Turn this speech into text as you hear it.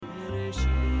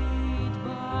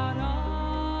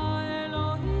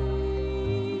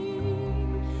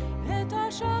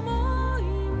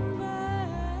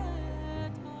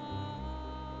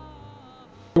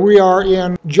We are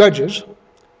in Judges,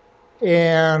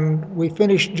 and we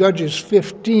finished Judges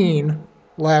 15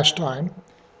 last time.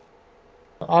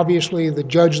 Obviously, the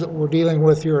judge that we're dealing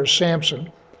with here is Samson.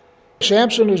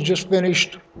 Samson has just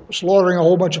finished slaughtering a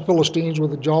whole bunch of Philistines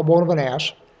with the jawbone of an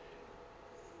ass.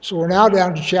 So we're now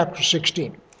down to chapter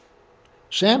 16.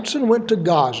 Samson went to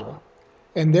Gaza,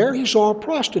 and there he saw a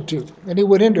prostitute, and he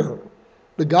went into her.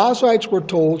 The Gazites were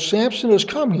told, "Samson has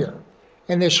come here,"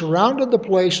 and they surrounded the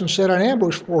place and set an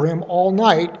ambush for him all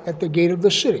night at the gate of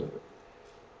the city.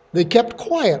 They kept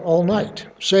quiet all night,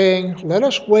 saying, "Let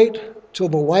us wait till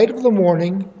the light of the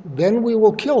morning, then we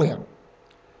will kill him."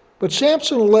 But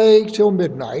Samson lay till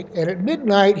midnight, and at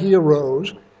midnight he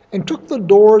arose and took the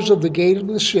doors of the gate of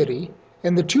the city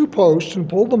and the two posts and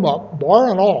pulled them up, bar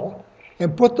and all,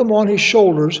 and put them on his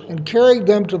shoulders and carried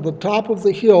them to the top of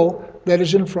the hill that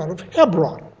is in front of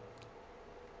Hebron.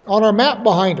 On our map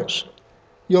behind us,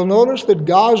 you'll notice that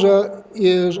Gaza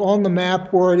is on the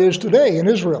map where it is today in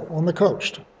Israel, on the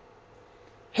coast.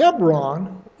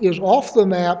 Hebron is off the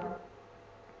map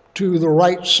to the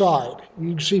right side. You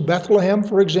can see Bethlehem,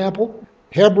 for example.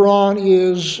 Hebron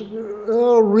is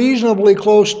reasonably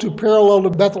close to parallel to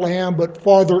Bethlehem, but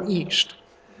farther east.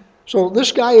 So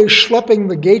this guy is schlepping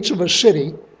the gates of a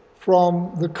city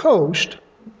from the coast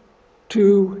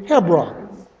to Hebron.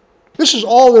 This is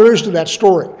all there is to that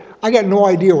story. I got no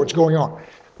idea what's going on.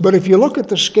 But if you look at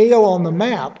the scale on the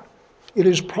map, it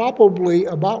is probably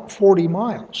about 40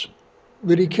 miles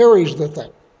that he carries the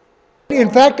thing. In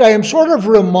fact, I am sort of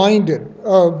reminded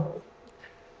of,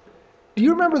 do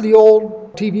you remember the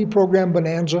old TV program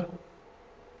Bonanza?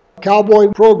 Cowboy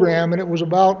program, and it was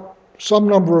about some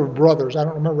number of brothers. I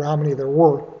don't remember how many there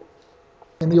were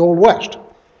in the Old West.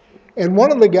 And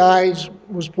one of the guys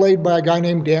was played by a guy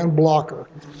named Dan Blocker,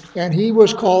 and he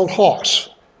was called Hoss,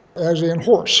 as in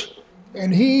horse.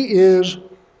 And he is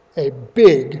a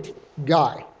big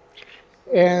guy.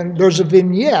 And there's a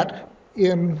vignette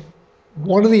in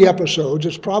one of the episodes.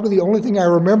 It's probably the only thing I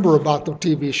remember about the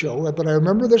TV show, but I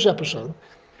remember this episode.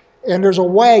 And there's a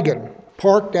wagon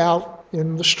parked out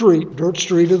in the street, dirt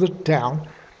street of the town,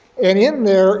 and in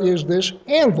there is this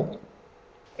anvil.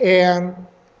 And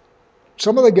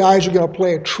some of the guys are going to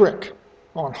play a trick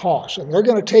on Hoss, and they're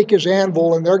going to take his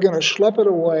anvil and they're going to schlep it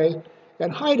away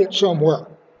and hide it somewhere.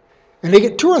 And they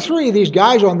get 2 or 3 of these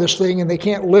guys on this thing and they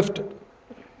can't lift it.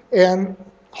 And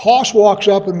Hoss walks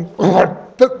up and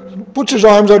puts his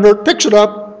arms under it, picks it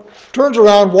up, turns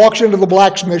around, walks into the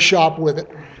blacksmith shop with it.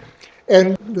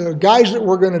 And the guys that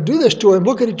were going to do this to him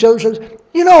look at each other and say,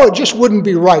 "You know, it just wouldn't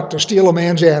be right to steal a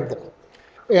man's anvil."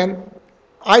 And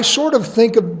I sort of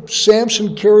think of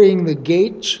Samson carrying the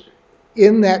gates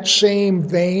in that same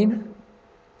vein.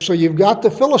 So you've got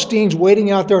the Philistines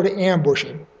waiting out there to ambush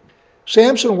him.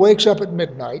 Samson wakes up at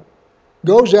midnight,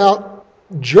 goes out,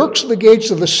 jerks the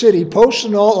gates of the city, posts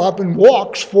it all up, and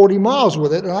walks 40 miles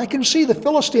with it. And I can see the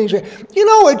Philistines say, "You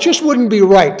know, it just wouldn't be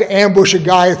right to ambush a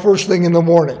guy first thing in the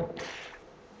morning."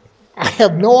 I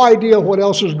have no idea what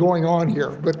else is going on here,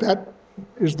 but that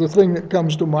is the thing that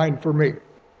comes to mind for me.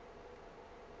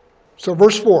 So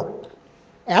verse 4,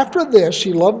 "After this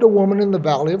he loved a woman in the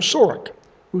valley of Sorek,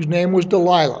 whose name was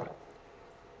Delilah.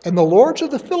 And the lords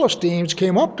of the Philistines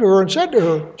came up to her and said to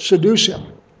her, 'Seduce him,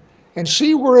 and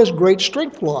see where his great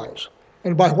strength lies,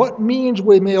 and by what means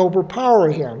we may overpower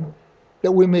him,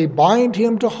 that we may bind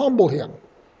him to humble him.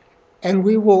 And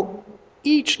we will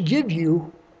each give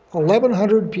you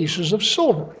 1,100 pieces of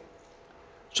silver.'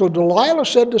 So Delilah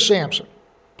said to Samson,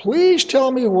 'Please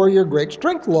tell me where your great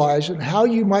strength lies and how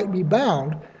you might be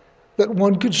bound, that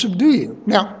one could subdue you.'"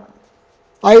 Now,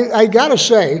 I gotta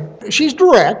say, she's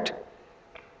direct,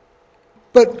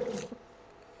 but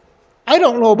I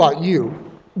don't know about you,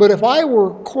 but if I were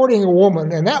courting a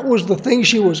woman and that was the thing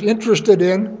she was interested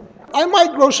in, I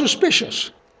might grow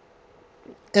suspicious.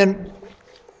 And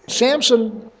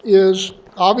Samson is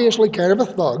obviously kind of a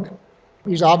thug.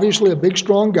 He's obviously a big,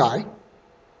 strong guy.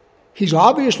 He's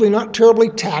obviously not terribly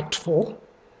tactful.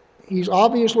 He's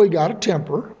obviously got a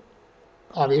temper.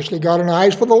 Obviously got an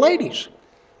eye for the ladies.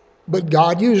 But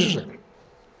God uses him.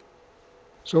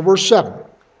 So verse 7,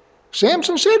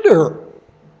 "Samson said to her,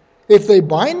 'If they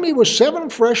bind me with 7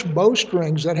 fresh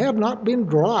bowstrings that have not been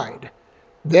dried,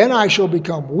 then I shall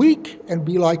become weak and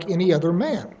be like any other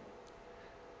man.'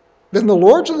 Then the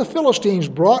lords of the Philistines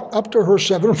brought up to her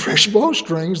 7 fresh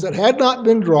bowstrings that had not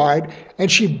been dried, and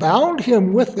she bound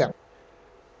him with them."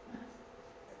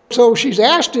 So she's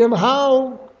asked him,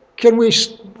 "How can we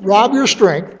rob your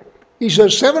strength?" He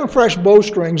says 7 fresh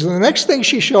bowstrings, and the next thing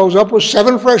she shows up with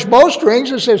 7 fresh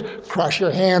bowstrings and says, "Cross your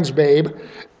hands, babe."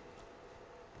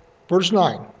 Verse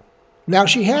 9, Now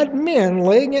she had men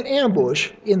laying in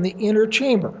ambush in the inner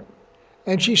chamber.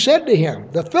 And she said to him,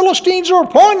 "The Philistines are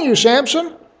upon you,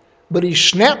 Samson." But he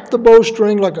snapped the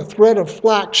bowstring like a thread of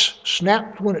flax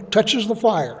snapped when it touches the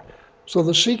fire. So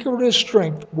the secret of his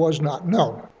strength was not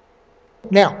known.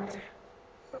 Now,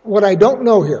 what I don't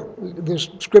know here, this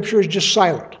scripture is just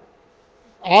silent.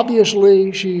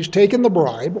 Obviously, she's taken the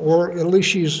bribe, or at least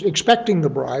she's expecting the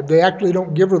bribe. They actually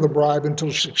don't give her the bribe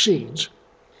until she succeeds.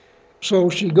 So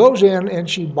she goes in and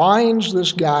she binds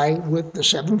this guy with the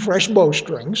 7 fresh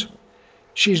bowstrings.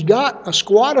 She's got a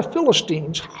squad of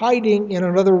Philistines hiding in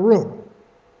another room.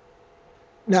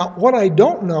 Now, what I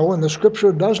don't know, and the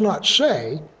scripture does not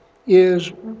say,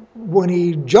 is when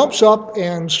he jumps up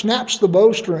and snaps the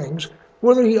bowstrings,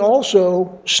 whether he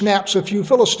also snaps a few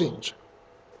Philistines.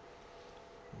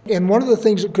 And one of the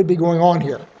things that could be going on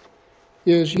here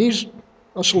is he's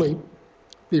asleep,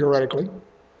 theoretically,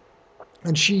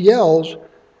 and she yells,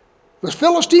 "The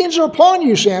Philistines are upon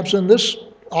you, Samson." This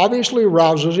obviously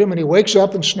rouses him, and he wakes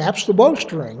up and snaps the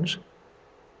bowstrings.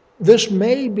 This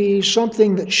may be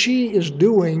something that she is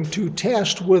doing to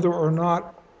test whether or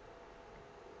not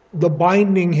the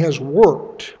binding has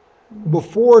worked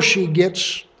before she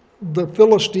gets the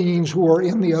Philistines who are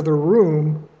in the other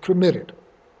room committed.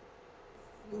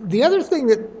 The other thing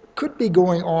that could be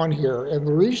going on here, and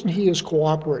the reason he is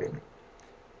cooperating,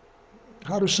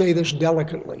 how to say this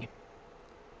delicately,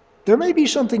 there may be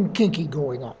something kinky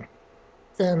going on.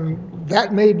 And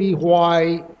that may be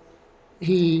why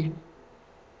he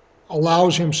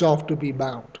allows himself to be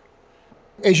bound.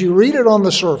 As you read it on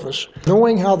the surface,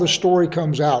 knowing how the story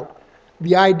comes out,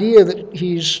 the idea that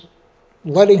he's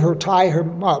letting her tie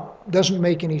him up doesn't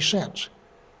make any sense.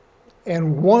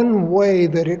 And one way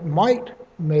that it might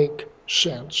make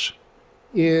sense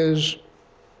is,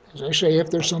 as I say, if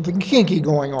there's something kinky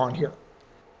going on here.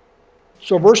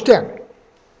 So verse 10,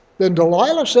 then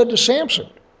Delilah said to Samson,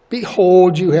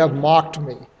 "Behold, you have mocked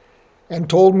me and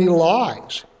told me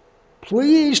lies.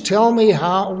 Please tell me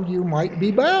how you might be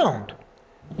bound."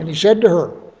 And he said to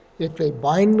her, "If they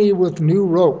bind me with new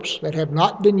ropes that have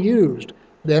not been used,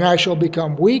 then I shall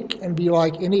become weak and be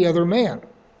like any other man."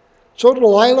 So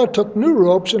Delilah took new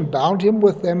ropes and bound him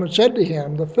with them and said to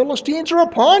him, "The Philistines are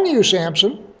upon you,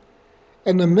 Samson."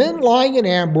 And the men lying in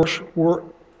ambush were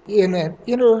in an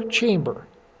inner chamber.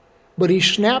 But he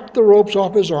snapped the ropes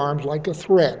off his arms like a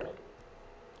thread.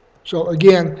 So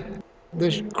again,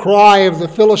 this cry of "the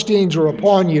Philistines are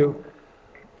upon you,"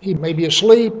 he may be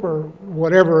asleep or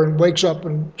whatever and wakes up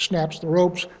and snaps the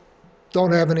ropes.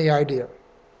 Don't have any idea.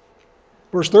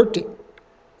 Verse 13,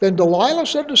 then Delilah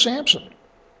said to Samson,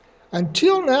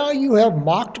 "Until now you have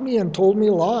mocked me and told me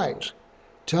lies.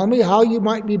 Tell me how you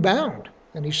might be bound."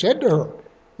 And he said to her,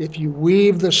 "If you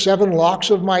weave the 7 locks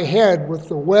of my head with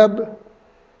the web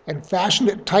and fasten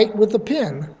it tight with a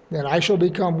pin, then I shall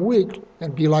become weak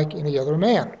and be like any other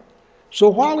man." So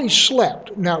while he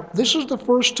slept, now this is the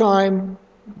first time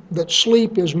that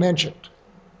sleep is mentioned.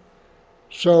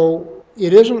 So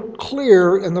it isn't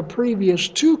clear in the previous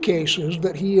 2 cases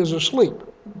that he is asleep,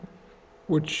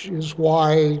 which is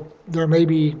why there may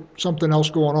be something else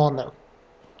going on there.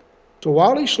 So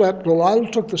while he slept, Delilah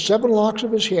took the 7 locks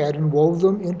of his head and wove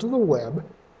them into the web.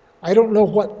 I don't know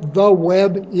what the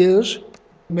web is.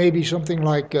 Maybe something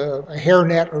like a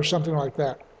hairnet or something like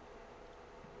that.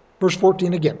 Verse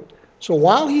 14 again. So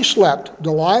while he slept,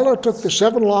 Delilah took the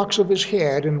 7 locks of his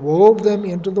head and wove them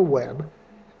into the web,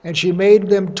 and she made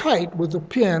them tight with a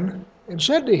pin and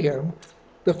said to him,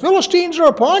 "The Philistines are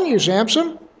upon you,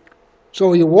 Samson."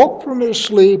 So he woke from his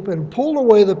sleep and pulled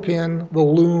away the pin, the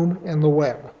loom, and the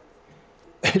web.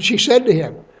 And she said to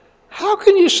him, "How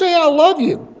can you say I love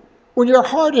you when your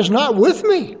heart is not with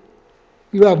me?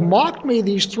 You have mocked me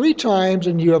these 3 times,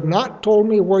 and you have not told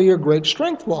me where your great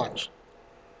strength lies."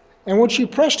 And when she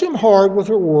pressed him hard with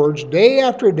her words day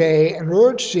after day and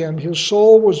urged him, his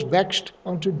soul was vexed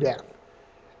unto death.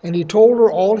 And he told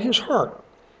her all his heart.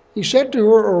 He said to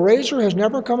her, "A razor has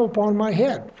never come upon my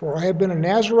head, for I have been a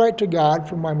Nazirite to God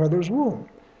from my mother's womb.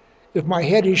 If my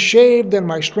head is shaved, then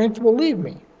my strength will leave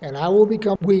me, and I will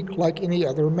become weak like any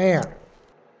other man."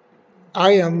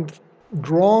 I am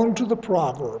drawn to the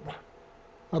proverb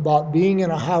about being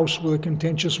in a house with a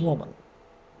contentious woman.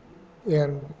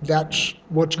 And that's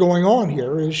what's going on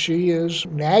here, is she is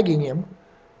nagging him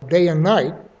day and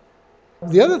night.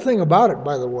 The other thing about it,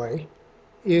 by the way,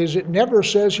 is it never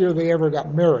says here they ever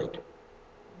got married.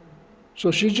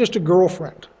 So she's just a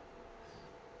girlfriend.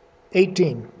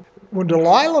 18. When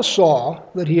Delilah saw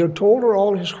that he had told her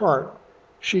all his heart,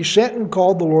 she sent and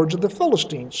called the lords of the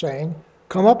Philistines, saying,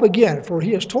 "Come up again, for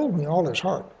he has told me all his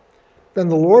heart." Then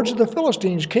the lords of the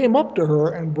Philistines came up to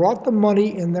her and brought the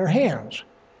money in their hands.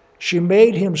 She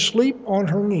made him sleep on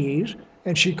her knees,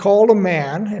 and she called a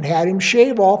man and had him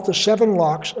shave off the 7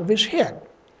 locks of his head.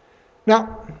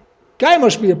 Now, guy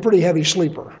must be a pretty heavy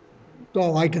sleeper, that's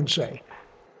all I can say.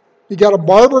 You got a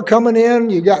barber coming in,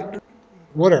 you got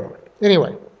whatever.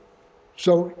 Anyway,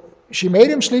 so she made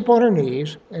him sleep on her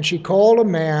knees, and she called a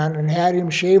man and had him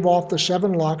shave off the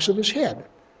 7 locks of his head.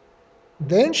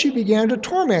 Then she began to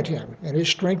torment him, and his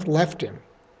strength left him.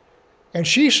 And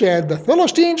she said, "The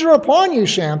Philistines are upon you,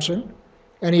 Samson."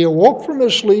 And he awoke from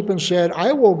his sleep and said,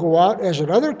 "I will go out as at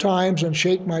other times and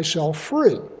shake myself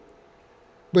free."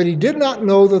 But he did not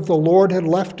know that the Lord had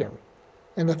left him.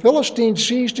 And the Philistines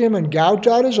seized him and gouged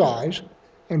out his eyes,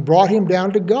 and brought him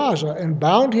down to Gaza, and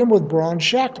bound him with bronze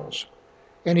shackles.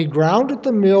 And he ground at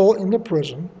the mill in the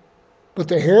prison, but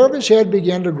the hair of his head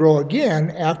began to grow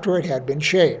again after it had been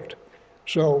shaved.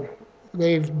 So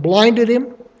they've blinded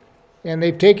him, and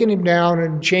they've taken him down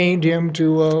and chained him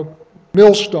to a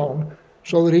millstone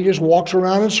so that he just walks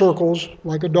around in circles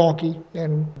like a donkey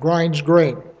and grinds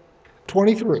grain.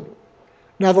 23.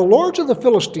 Now the lords of the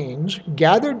Philistines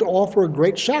gathered to offer a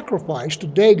great sacrifice to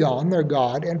Dagon their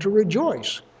god and to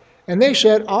rejoice. And they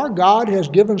said, "Our God has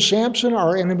given Samson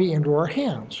our enemy into our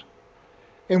hands."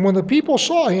 And when the people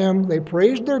saw him, they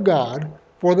praised their God,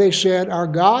 for they said, "Our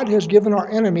God has given our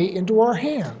enemy into our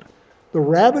hand, the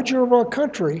ravager of our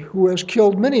country, who has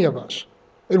killed many of us."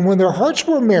 And when their hearts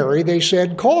were merry, they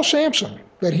said, "Call Samson,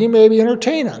 that he may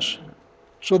entertain us."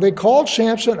 So they called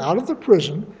Samson out of the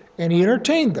prison, and he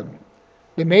entertained them.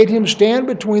 They made him stand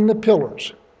between the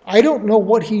pillars. I don't know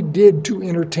what he did to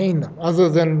entertain them, other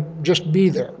than just be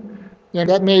there. And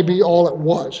that may be all it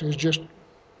was. It's just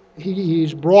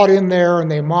he's brought in there and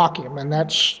they mock him, and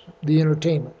that's the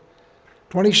entertainment.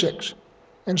 26.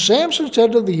 And Samson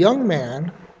said to the young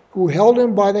man who held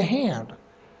him by the hand,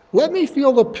 "Let me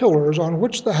feel the pillars on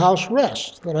which the house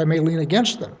rests, that I may lean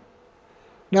against them."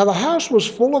 Now the house was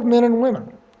full of men and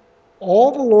women.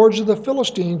 All the lords of the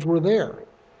Philistines were there.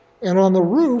 And on the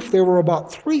roof there were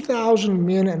about 3,000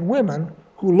 men and women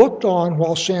who looked on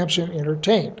while Samson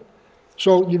entertained.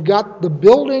 So you've got the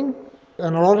building,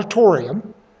 an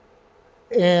auditorium,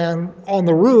 and on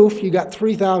the roof you got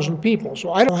 3,000 people.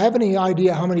 So I don't have any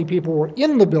idea how many people were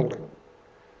in the building,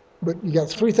 but you got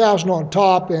 3,000 on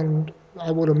top, and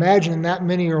I would imagine that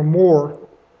many or more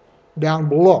down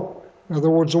below. In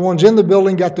other words, the ones in the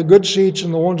building got the good seats,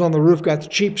 and the ones on the roof got the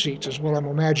cheap seats, is what I'm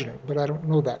imagining, but I don't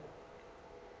know that.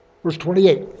 Verse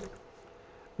 28.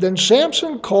 Then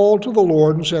Samson called to the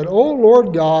Lord and said, "O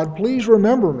Lord God, please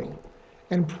remember me,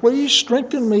 and please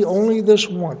strengthen me only this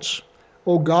once,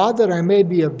 O God, that I may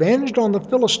be avenged on the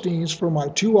Philistines for my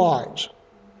 2 eyes."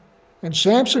 And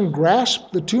Samson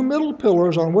grasped the 2 middle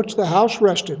pillars on which the house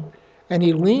rested, and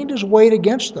he leaned his weight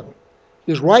against them,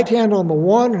 his right hand on the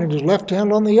one and his left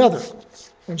hand on the other.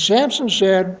 And Samson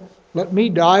said, "Let me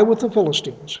die with the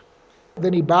Philistines."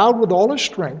 Then he bowed with all his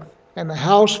strength, and the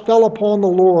house fell upon the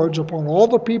lords, upon all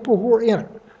the people who were in it.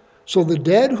 So the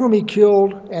dead whom he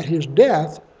killed at his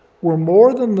death were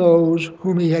more than those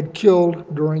whom he had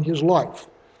killed during his life.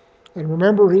 And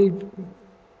remember, he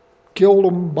killed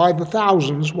them by the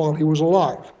thousands while he was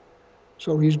alive.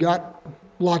 So he's got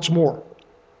lots more.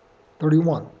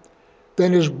 31.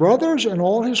 Then his brothers and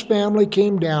all his family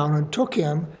came down and took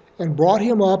him and brought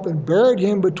him up and buried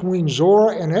him between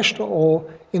Zorah and Eshtaol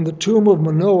in the tomb of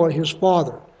Manoah his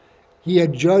father. He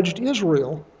had judged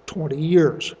Israel 20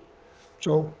 years.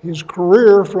 So his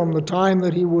career from the time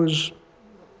that he was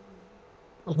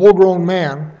a full-grown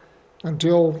man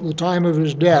until the time of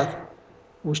his death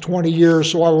was 20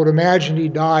 years, so I would imagine he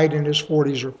died in his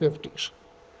 40s or 50s.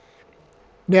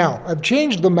 Now, I've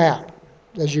changed the map,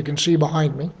 as you can see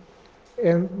behind me,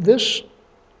 and this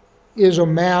is a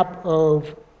map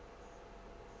of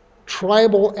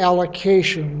tribal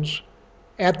allocations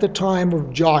at the time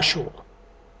of Joshua.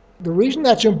 The reason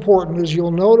that's important is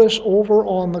you'll notice over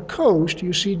on the coast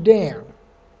you see Dan.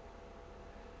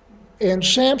 And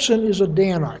Samson is a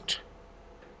Danite.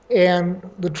 And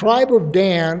the tribe of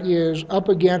Dan is up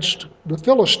against the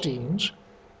Philistines,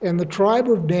 and the tribe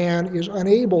of Dan is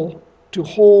unable to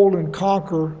hold and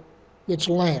conquer its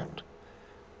land.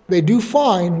 They do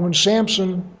fine when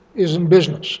Samson is in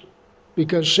business,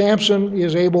 because Samson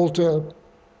is able to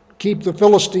keep the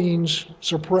Philistines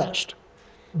suppressed.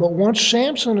 But once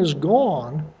Samson is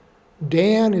gone,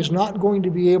 Dan is not going to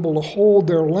be able to hold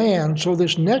their land. So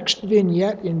this next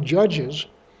vignette in Judges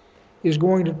is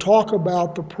going to talk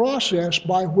about the process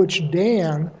by which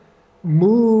Dan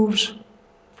moves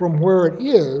from where it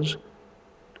is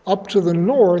up to the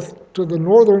north, to the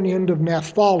northern end of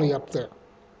Naphtali up there.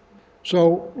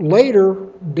 So later,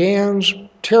 Dan's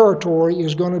territory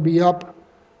is going to be up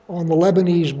on the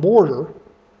Lebanese border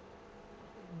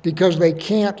because they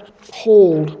can't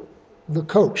hold the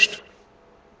coast.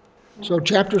 So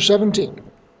chapter 17.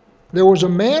 There was a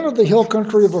man of the hill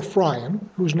country of Ephraim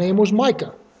whose name was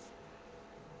Micah.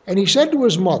 And he said to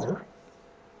his mother,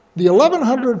 the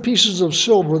 1,100 pieces of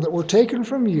silver that were taken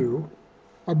from you,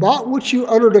 about which you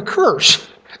uttered a curse,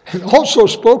 and also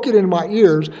spoke it in my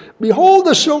ears, behold,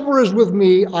 the silver is with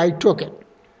me, I took it.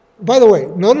 By the way,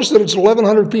 notice that it's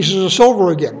 1,100 pieces of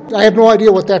silver again. I have no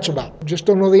idea what that's about. Just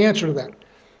don't know the answer to that.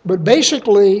 But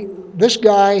basically, this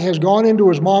guy has gone into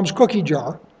his mom's cookie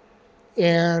jar,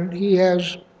 and he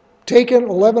has taken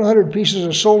 1,100 pieces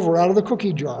of silver out of the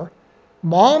cookie jar.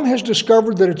 Mom has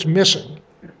discovered that it's missing,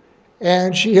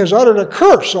 and she has uttered a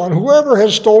curse on whoever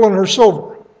has stolen her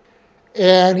silver.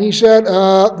 And he said,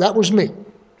 that was me.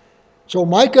 So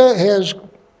Micah has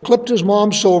clipped his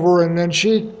mom's silver, and then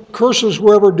she curses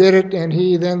whoever did it, and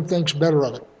he then thinks better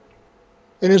of it.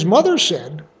 And his mother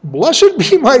said, blessed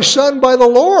be my son by the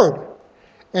Lord.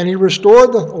 And he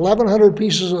restored the 1,100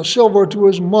 pieces of silver to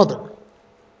his mother.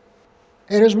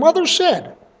 And his mother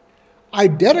said, I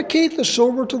dedicate the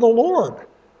silver to the Lord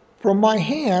from my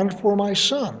hand for my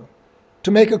son,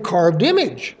 to make a carved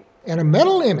image and a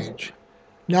metal image.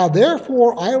 Now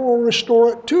therefore I will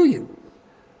restore it to you.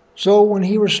 So when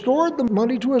he restored the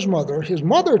money to his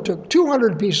mother took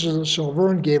 200 pieces of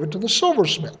silver and gave it to the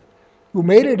silversmith, who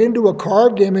made it into a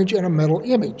carved image and a metal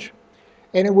image.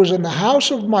 And it was in the house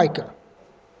of Micah.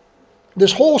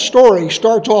 This whole story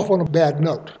starts off on a bad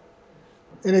note,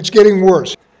 and it's getting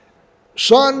worse.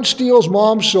 Son steals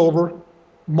mom's silver,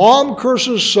 mom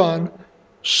curses son,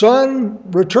 son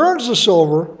returns the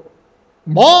silver,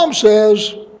 mom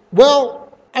says,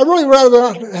 well, I'd really rather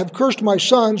not have cursed my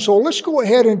son, so let's go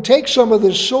ahead and take some of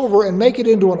this silver and make it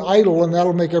into an idol, and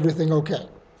that'll make everything okay.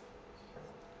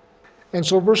 And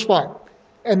so verse 5,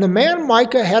 and the man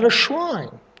Micah had a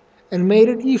shrine, and made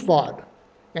an ephod,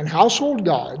 and household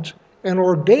gods, and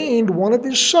ordained one of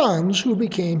his sons who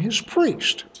became his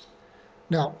priest.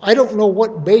 Now, I don't know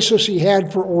what basis he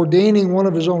had for ordaining one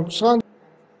of his own sons.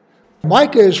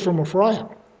 Micah is from Ephraim.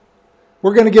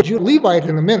 We're going to get you a Levite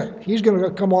in a minute. He's going to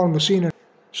come on the scene.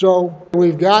 So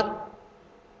we've got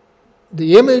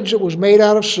the image that was made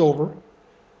out of silver.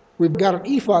 We've got an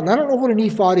ephod, and I don't know what an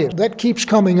ephod is. That keeps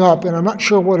coming up, and I'm not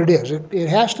sure what it is. It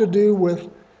has to do with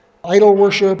idol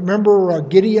worship. Remember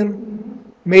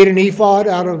Gideon made an ephod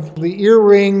out of the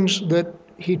earrings that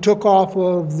he took off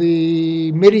of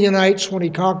the Midianites when he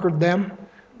conquered them.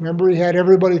 Remember, he had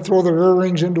everybody throw their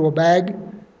earrings into a bag,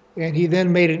 and he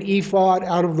then made an ephod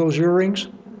out of those earrings.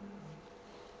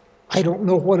 I don't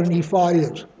know what an ephod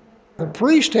is. The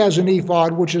priest has an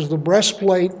ephod, which is the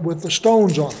breastplate with the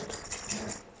stones on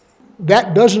it.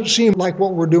 That doesn't seem like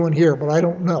what we're doing here, but I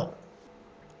don't know.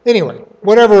 Anyway,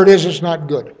 whatever it is, it's not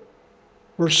good.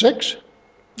 Verse 6,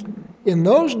 in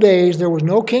those days there was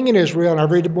no king in Israel, and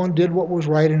everyone did what was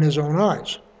right in his own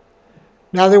eyes.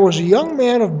 Now there was a young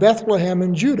man of Bethlehem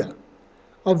in Judah,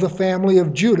 of the family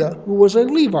of Judah, who was a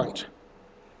Levite,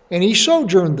 and he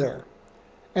sojourned there.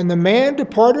 And the man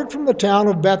departed from the town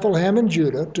of Bethlehem in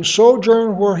Judah to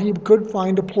sojourn where he could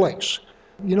find a place.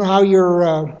 You know how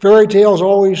your fairy tales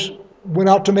always went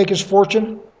out to make his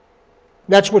fortune?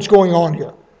 That's what's going on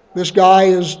here. This guy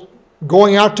is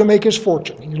going out to make his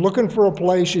fortune. He's looking for a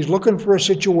place. He's looking for a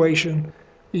situation.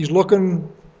 He's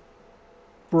looking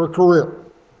for a career.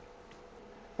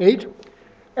 8,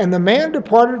 and the man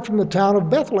departed from the town of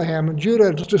Bethlehem in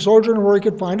Judah to sojourn where he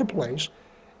could find a place.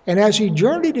 And as he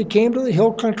journeyed, he came to the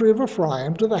hill country of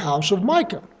Ephraim, to the house of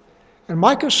Micah. And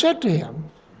Micah said to him,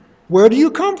 where do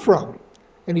you come from?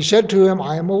 And he said to him,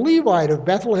 I am a Levite of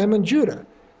Bethlehem in Judah,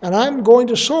 and I'm going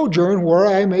to sojourn where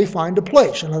I may find a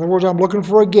place. In other words, I'm looking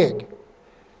for a gig.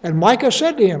 And Micah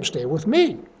said to him, stay with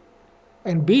me,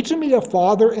 and be to me a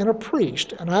father and a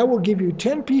priest, and I will give you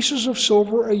 10 pieces of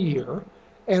silver a year,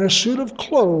 and a suit of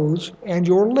clothes, and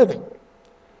your living.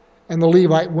 And the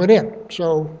Levite went in.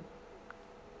 So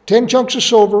 10 chunks of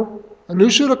silver, a new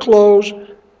suit of clothes,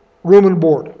 room and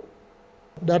board.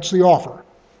 That's the offer.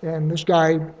 And this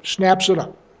guy snaps it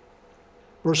up.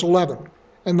 Verse 11,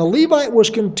 and the Levite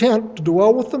was content to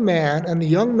dwell with the man, and the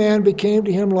young man became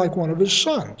to him like one of his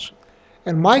sons.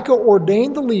 And Micah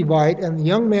ordained the Levite, and the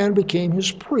young man became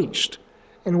his priest,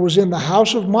 and was in the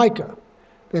house of Micah.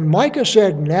 Then Micah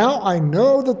said, now I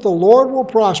know that the Lord will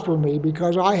prosper me,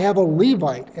 because I have a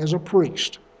Levite as a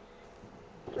priest.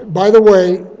 By the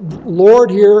way,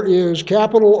 Lord here is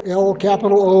capital L,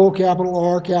 capital O, capital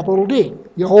R, capital D,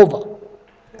 Jehovah.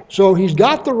 So he's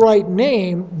got the right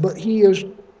name, but he is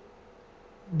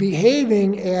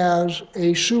behaving as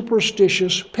a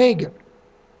superstitious pagan.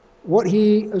 What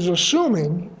he is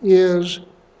assuming is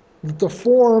that the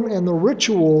form and the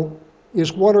ritual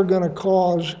is what are going to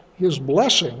cause his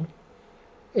blessing,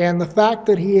 and the fact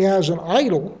that he has an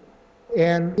idol,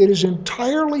 and it is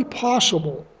entirely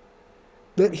possible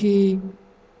that he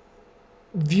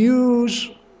views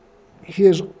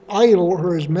his idol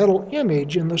or his metal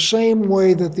image in the same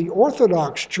way that the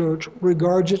Orthodox Church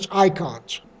regards its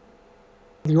icons.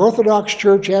 The Orthodox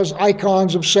Church has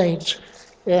icons of saints,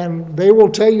 and they will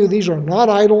tell you these are not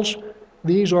idols,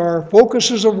 these are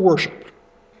focuses of worship.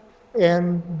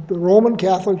 And the Roman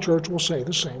Catholic Church will say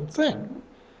the same thing.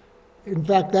 In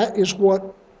fact, that is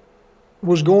what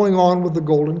was going on with the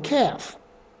golden calf.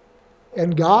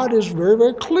 And God is very,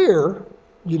 very clear.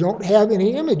 You don't have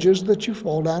any images that you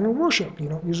fall down and worship. You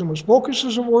don't use them as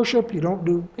focuses of worship. You don't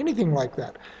do anything like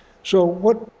that. So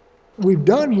what we've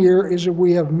done here is that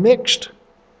we have mixed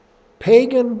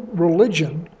pagan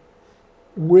religion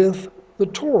with the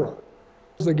Torah.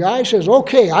 The guy says,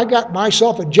 okay, I got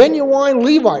myself a genuine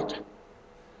Levite.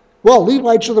 Well,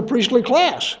 Levites are the priestly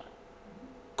class.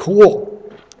 Cool.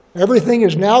 Everything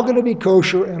is now going to be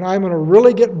kosher, and I'm going to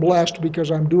really get blessed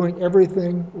because I'm doing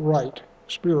everything right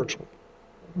spiritually.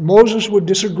 Moses would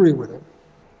disagree with him.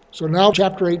 So now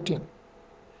chapter 18.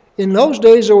 In those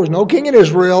days there was no king in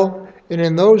Israel, and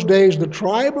in those days the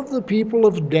tribe of the people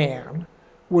of Dan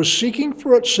was seeking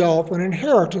for itself an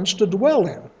inheritance to dwell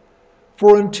in.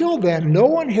 For until then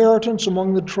no inheritance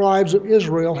among the tribes of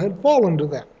Israel had fallen to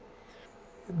them.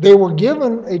 They were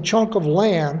given a chunk of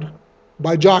land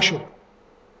by Joshua.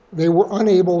 They were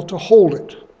unable to hold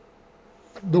it.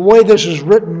 The way this is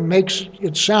written makes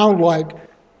it sound like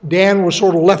Dan was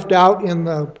sort of left out in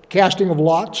the casting of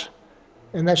lots,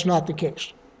 and that's not the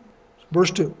case.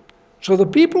 Verse 2. So the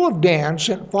people of Dan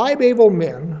sent 5 able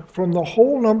men from the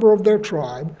whole number of their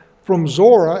tribe, from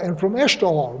Zorah and from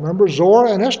Eshtaol. Remember,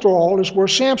 Zorah and Eshtaol is where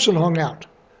Samson hung out,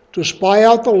 to spy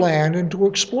out the land and to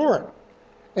explore it.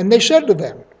 And they said to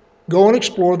them, go and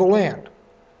explore the land.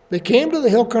 They came to the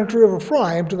hill country of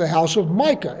Ephraim to the house of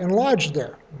Micah and lodged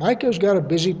there. Micah's got a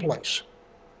busy place.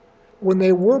 When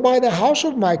they were by the house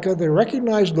of Micah, they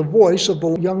recognized the voice of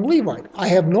the young Levite. I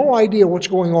have no idea what's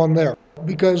going on there,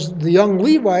 because the young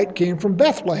Levite came from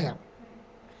Bethlehem.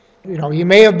 He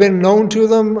may have been known to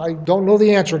them. I don't know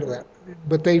the answer to that,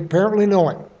 but they apparently know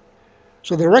him.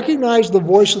 So they recognized the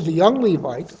voice of the young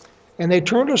Levite, and they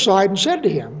turned aside and said to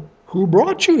him, who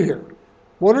brought you here?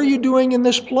 What are you doing in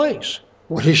this place?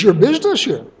 What is your business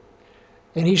here?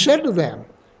 And he said to them,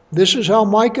 this is how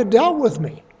Micah dealt with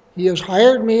me. He has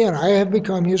hired me, and I have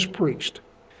become his priest.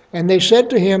 And they said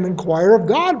to him, inquire of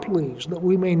God, please, that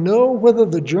we may know whether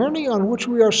the journey on which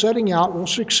we are setting out will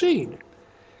succeed.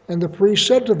 And the priest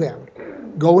said to them,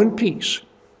 go in peace.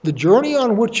 The journey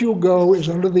on which you'll go is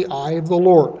under the eye of the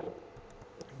Lord.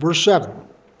 Verse 7.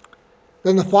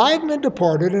 Then the 5 men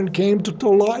departed and came to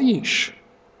Laish,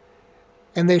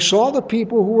 and they saw the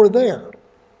people who were there.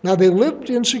 Now they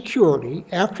lived in security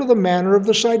after the manner of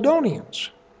the Sidonians,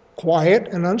 quiet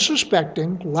and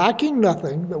unsuspecting, lacking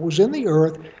nothing that was in the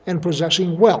earth, and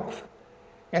possessing wealth.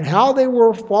 And how they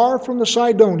were far from the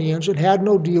Sidonians and had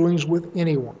no dealings with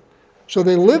anyone. So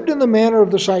they lived in the manner of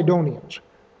the Sidonians,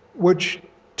 which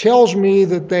tells me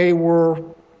that they were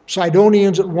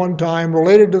Sidonians at one time,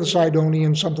 related to the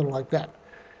Sidonians, something like that.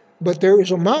 But there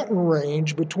is a mountain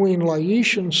range between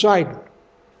Laish and Sidon.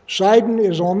 Sidon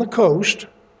is on the coast,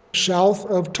 south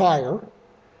of Tyre,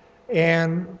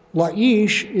 and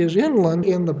Laish is inland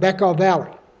in the Bekaa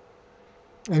Valley.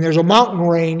 And there's a mountain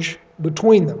range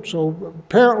between them. So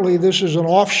apparently this is an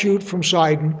offshoot from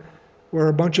Sidon, where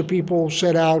a bunch of people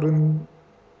set out and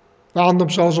found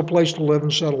themselves a place to live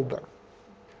and settled there.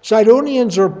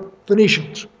 Sidonians are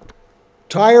Phoenicians.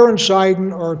 Tyre and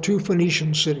Sidon are 2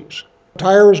 Phoenician cities.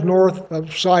 Tyre is north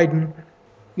of Sidon,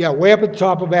 way up at the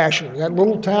top of Asher. That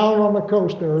little town on the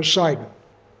coast there is Sidon.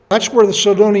 That's where the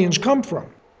Sidonians come from.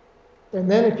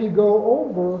 And then if you go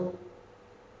over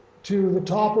to the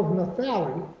top of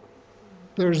Naphtali,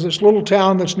 there's this little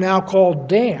town that's now called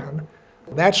Dan.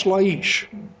 That's Laish.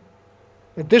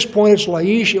 At this point it's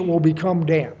Laish, it will become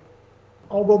Dan.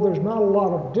 Although there's not a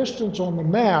lot of distance on the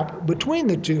map between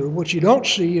the two, what you don't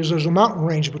see is there's a mountain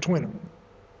range between them.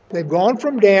 They've gone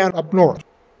from Dan up north.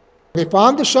 They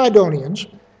found the Sidonians,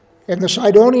 and the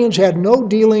Sidonians had no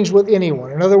dealings with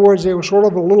anyone. In other words, they were sort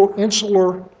of a little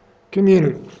insular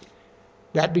community.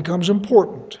 That becomes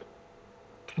important.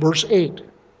 Verse 8.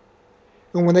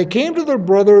 And when they came to their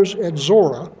brothers at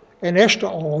Zorah and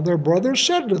Eshtaol, their brothers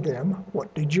said to them,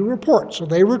 what did you report? So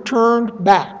they returned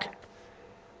back.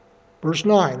 Verse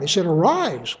 9, they said,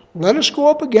 arise, let us go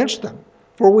up against them.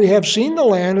 For we have seen the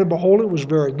land, and behold, it was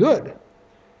very good.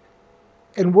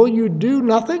 And will you do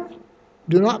nothing?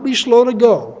 Do not be slow to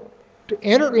go, to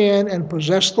enter in and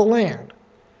possess the land.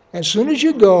 As soon as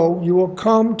you go, you will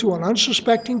come to an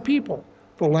unsuspecting people.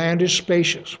 The land is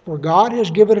spacious, for God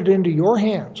has given it into your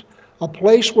hands, a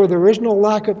place where there is no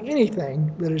lack of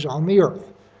anything that is on the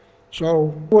earth. So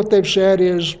what they've said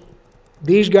is,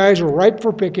 these guys are ripe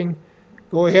for picking.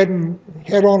 Go ahead and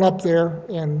head on up there,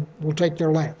 and we'll take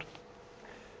their land.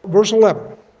 Verse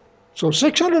 11. So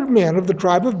 600 men of the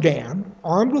tribe of Dan,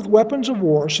 armed with weapons of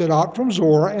war, set out from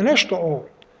Zorah and Eshtaol,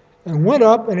 and went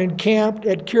up and encamped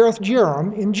at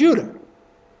Kiriath-Jearim in Judah.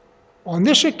 On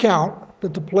this account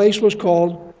that the place was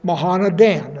called Mahana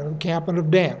Dan, an encampment of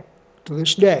Dan, to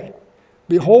this day.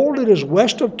 Behold, it is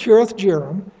west of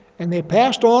Kiriath-Jearim, and they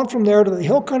passed on from there to the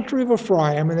hill country of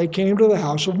Ephraim, and they came to the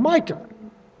house of Micah.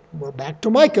 We're back to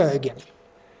Micah again.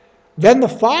 Then the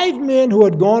 5 men who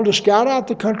had gone to scout out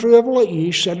the country of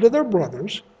Laish said to their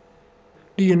brothers,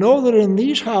 do you know that in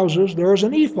these houses there is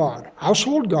an ephod,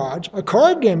 household gods, a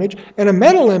carved image, and a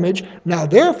metal image? Now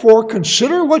therefore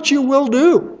consider what you will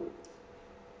do.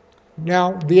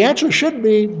 Now the answer should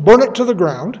be burn it to the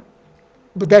ground,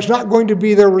 but that's not going to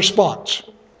be their response.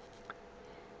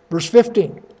 Verse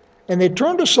 15. And they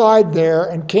turned aside there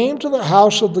and came to the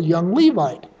house of the young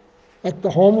Levite at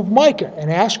the home of Micah,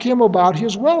 and asked him about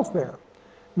his welfare.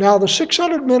 Now the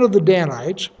 600 men of the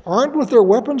Danites, armed with their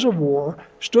weapons of war,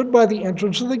 stood by the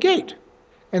entrance of the gate.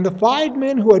 And the 5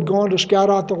 men who had gone to scout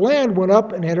out the land went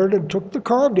up and entered and took the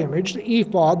carved image, the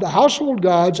ephod, the household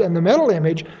gods, and the metal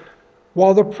image,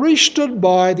 while the priest stood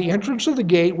by the entrance of the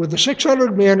gate with the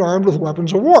 600 men armed with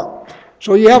weapons of war.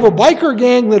 So you have a biker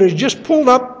gang that has just pulled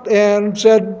up and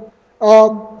said,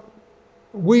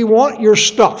 we want your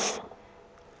stuff.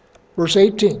 Verse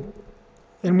 18.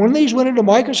 And when these went into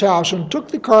Micah's house and took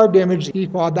the carved image, the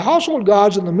ephod, the household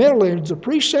gods, and the metal image, the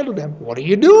priest said to them, what are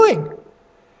you doing?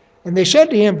 And they said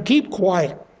to him, keep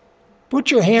quiet, put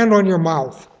your hand on your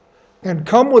mouth, and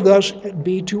come with us and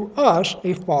be to us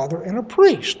a father and a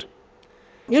priest.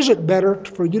 Is it better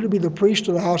for you to be the priest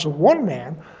to the house of one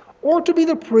man, or to be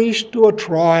the priest to a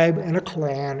tribe and a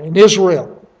clan in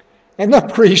Israel? And the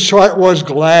priest's heart was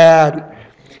glad.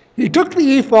 He took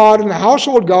the ephod and the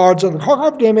household gods and the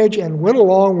carved image and went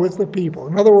along with the people.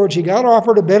 In other words, he got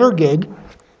offered a better gig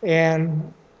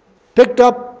and picked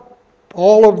up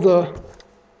all of the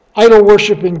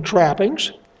idol-worshiping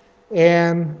trappings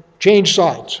and changed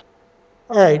sides.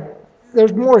 All right,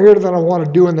 there's more here than I want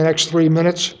to do in the next 3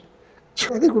 minutes.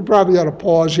 So I think we probably ought to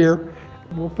pause here.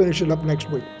 We'll finish it up next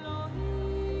week.